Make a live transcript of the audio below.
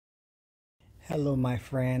Hello, my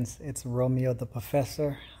friends. It's Romeo the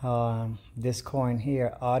Professor. This coin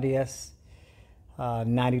here, Audius,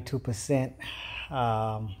 92%.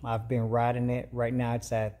 I've been riding it. Right now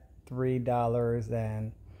it's at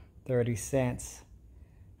 $3.30.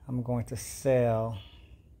 I'm going to sell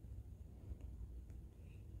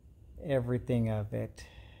everything of it.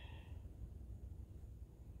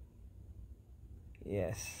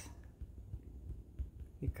 Yes.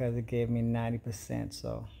 Because it gave me 90%,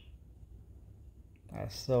 so I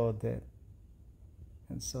sold it,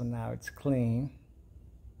 and so now it's clean.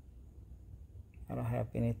 I don't have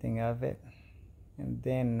anything of it. And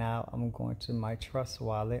then now I'm going to my trust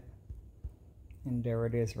wallet, and there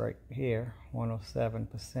it is right here,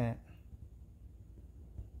 107%.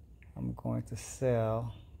 I'm going to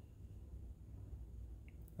sell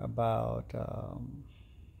about I'm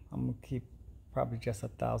gonna keep probably just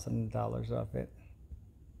 $1,000 of it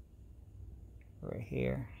right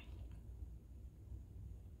here.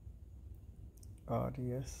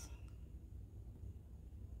 Audius.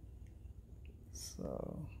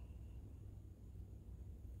 So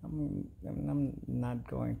I'm not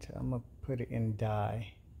going to. I'm gonna put it in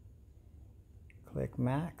die. Click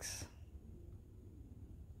max.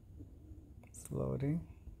 It's loading.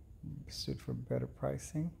 Suit for better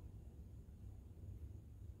pricing.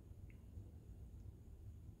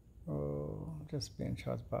 Oh, just being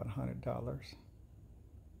charged about $100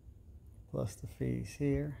 plus the fees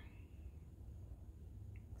here.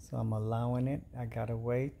 So I'm allowing it. I gotta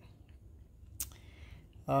wait.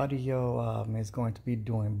 Audio is going to be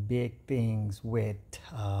doing big things with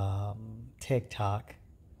TikTok,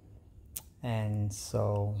 and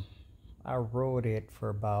so I wrote it for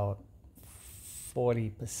about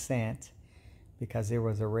 40% because it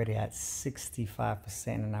was already at 65%,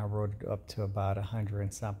 and I wrote it up to about 100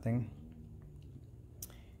 and something.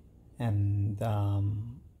 And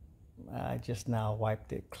I just now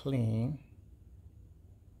wiped it clean.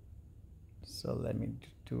 So let me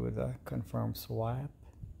do the confirm swap.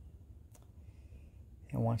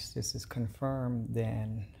 And once this is confirmed,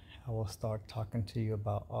 then I will start talking to you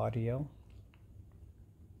about audio.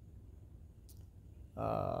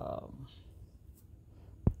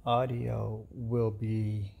 Audio will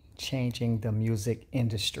be changing the music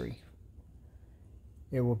industry.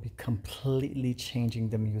 It will be completely changing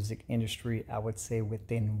the music industry, I would say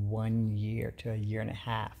within 1 year to a year and a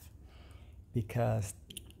half, because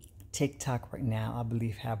TikTok right now, I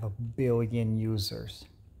believe, have 1 billion users,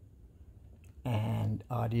 and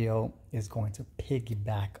audio is going to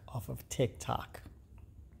piggyback off of TikTok.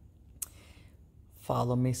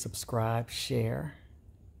 Follow me, subscribe, share.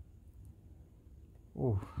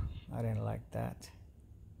 Ooh, I didn't like that.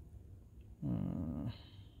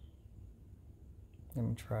 Let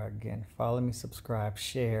me try again. Follow me, subscribe,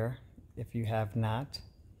 share if you have not.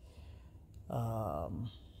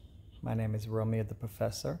 My name is Romeo the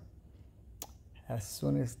Professor. As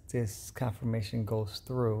soon as this confirmation goes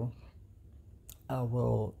through, I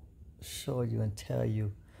will show you and tell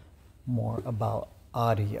you more about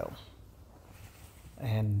audio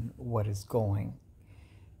and what is going.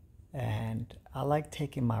 And I like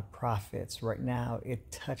taking my profits. Right now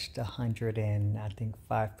it touched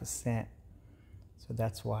 105%. So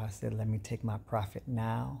that's why I said, let me take my profit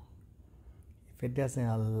now. If it doesn't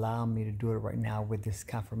allow me to do it right now with this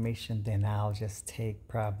confirmation, then I'll just take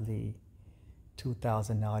probably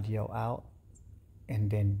 2,000 audio out and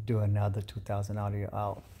then do another 2,000 audio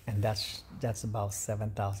out, and that's about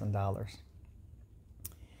 $7,000.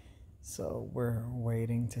 So we're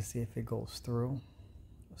waiting to see if it goes through.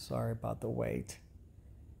 Sorry about the wait,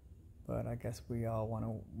 but I guess we all want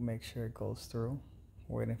to make sure it goes through.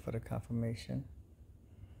 Waiting for the confirmation.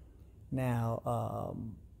 Now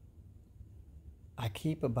I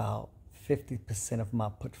keep about 50% of my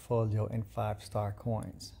portfolio in 5-star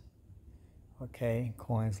coins. Okay,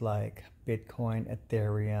 coins like Bitcoin,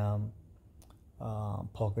 Ethereum,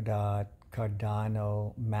 Polkadot,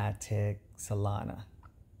 Cardano, Matic, Solana.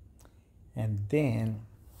 And then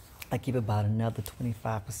I keep about another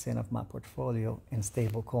 25% of my portfolio in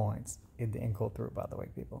stable coins. It didn't go through, by the way,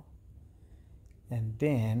 people. And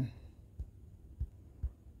then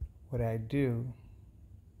what I do,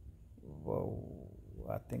 whoa,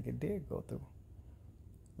 I think it did go through.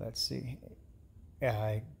 Let's see.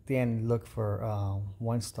 I then look for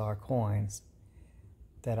 1-star coins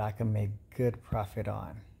that I can make good profit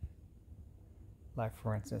on. Like,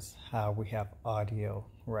 for instance, how we have audio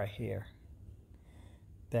right here.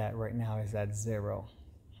 That right now is at 0.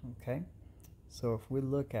 Okay, so if we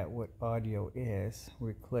look at what audio is,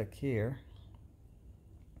 we click here,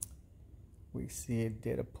 we see it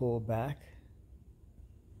did a pullback,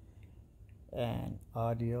 and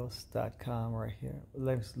Audius.com right here.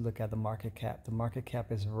 Let's look at the market cap. The market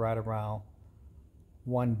cap is right around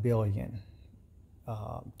 1 billion,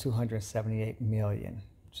 278 million.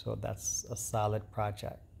 So that's a solid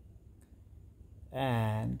project.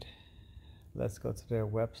 And let's go to their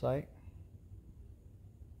website.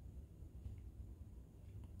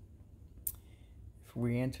 If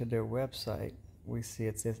we enter their website, we see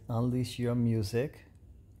it says unleash your music.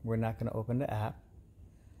 We're not going to open the app.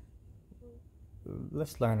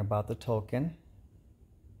 Let's learn about the token.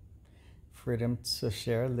 Freedom to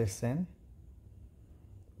share, listen.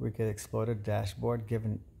 We could explore the dashboard,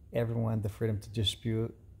 giving everyone the freedom to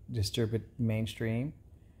distribute mainstream.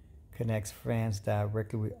 Connects fans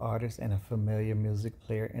directly with artists and a familiar music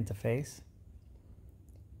player interface.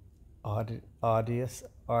 Audius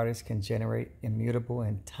artists can generate immutable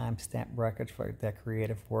and timestamp records for their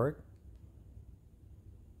creative work.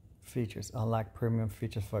 Features: unlock premium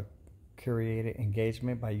features for curated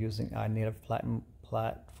engagement by using our native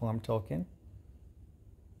platform token.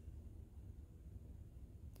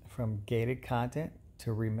 From gated content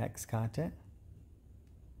to remix content,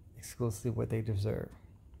 exclusively what they deserve.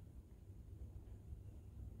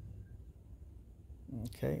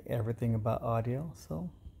 Okay, everything about audio. So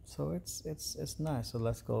it's nice. So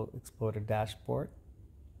let's go explore the dashboard.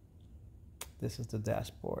 This is the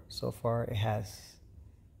dashboard. So far it has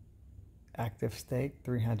active stake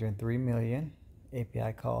 303 million,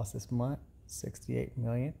 API calls this month 68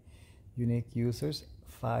 million, unique users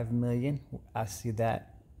 5 million. I see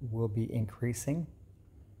that will be increasing.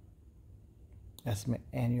 Estimate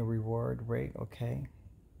annual reward rate. Okay,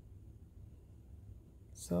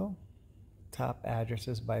 so top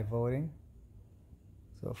addresses by voting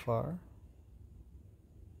so far.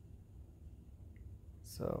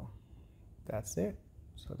 So that's it.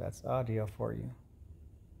 So that's audio for you.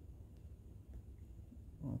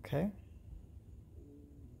 Okay,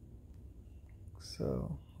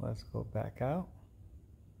 so let's go back out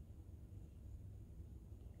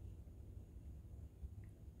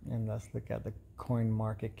and let's look at the coin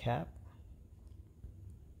market cap.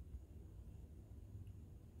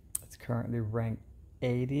 It's currently ranked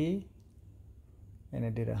 80 and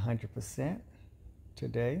it did 100%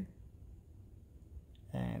 today.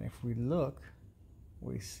 And if we look,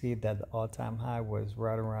 we see that the all-time high was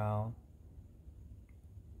right around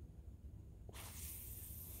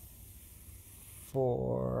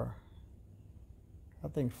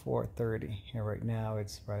 430, and right now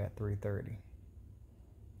it's right at 330.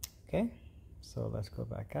 Okay, so let's go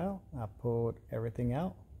back out. I pulled everything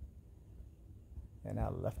out and I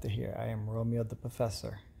left it here. I am Romeo the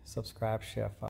Professor. Subscribe, share, follow.